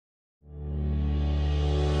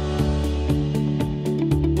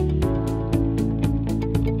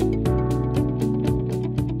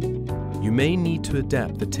may need to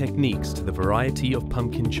adapt the techniques to the variety of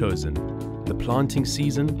pumpkin chosen, the planting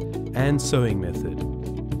season, and sowing method.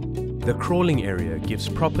 The crawling area gives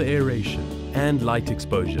proper aeration and light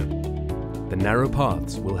exposure. The narrow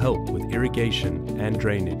paths will help with irrigation and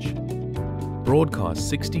drainage. Broadcast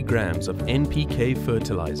 60 grams of NPK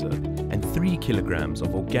fertilizer and 3 kilograms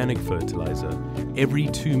of organic fertilizer every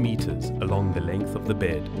 2 meters along the length of the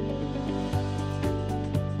bed.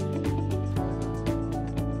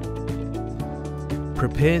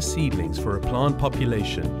 Prepare seedlings for a plant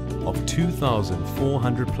population of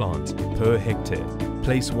 2,400 plants per hectare.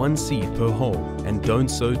 Place 1 seed per hole and don't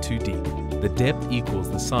sow too deep. The depth equals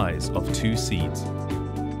the size of 2 seeds.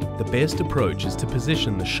 The best approach is to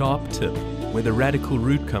position the sharp tip where the radical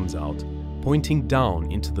root comes out, pointing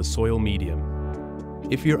down into the soil medium.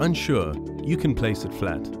 If you're unsure, you can place it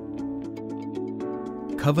flat.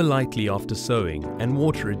 Cover lightly after sowing and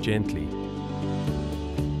water it gently.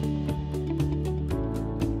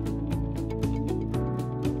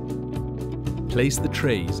 Place the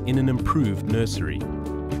trays in an improved nursery.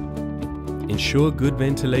 Ensure good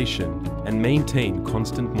ventilation and maintain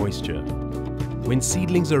constant moisture. When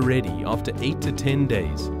seedlings are ready after 8 to 10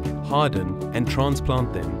 days, harden and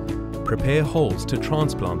transplant them. Prepare holes to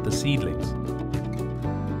transplant the seedlings.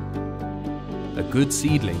 A good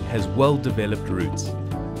seedling has well-developed roots.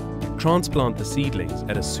 Transplant the seedlings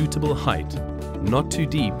at a suitable height, not too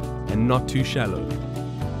deep and not too shallow.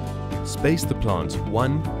 Space the plants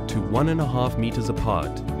 1 to 1.5 meters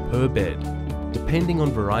apart per bed, depending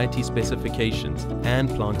on variety specifications and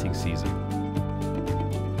planting season.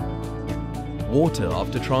 Water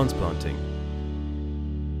after transplanting.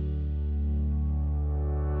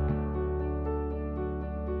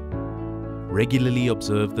 Regularly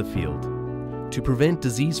observe the field. To prevent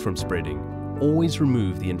disease from spreading, always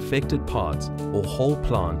remove the infected parts or whole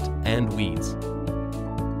plant and weeds.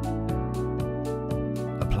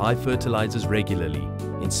 Apply fertilizers regularly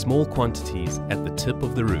in small quantities at the tip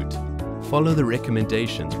of the root. Follow the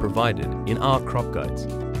recommendations provided in our crop guides.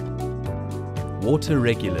 Water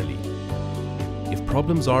regularly. If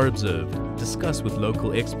problems are observed, discuss with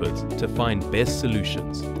local experts to find best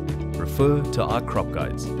solutions. Refer to our crop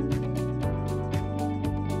guides.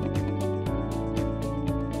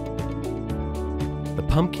 The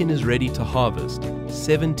pumpkin is ready to harvest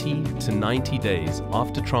 70 to 90 days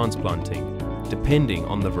after transplanting, depending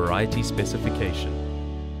on the variety specification.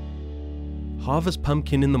 Harvest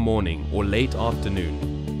pumpkin in the morning or late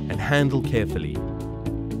afternoon and handle carefully.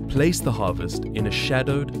 Place the harvest in a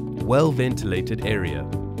shadowed, well-ventilated area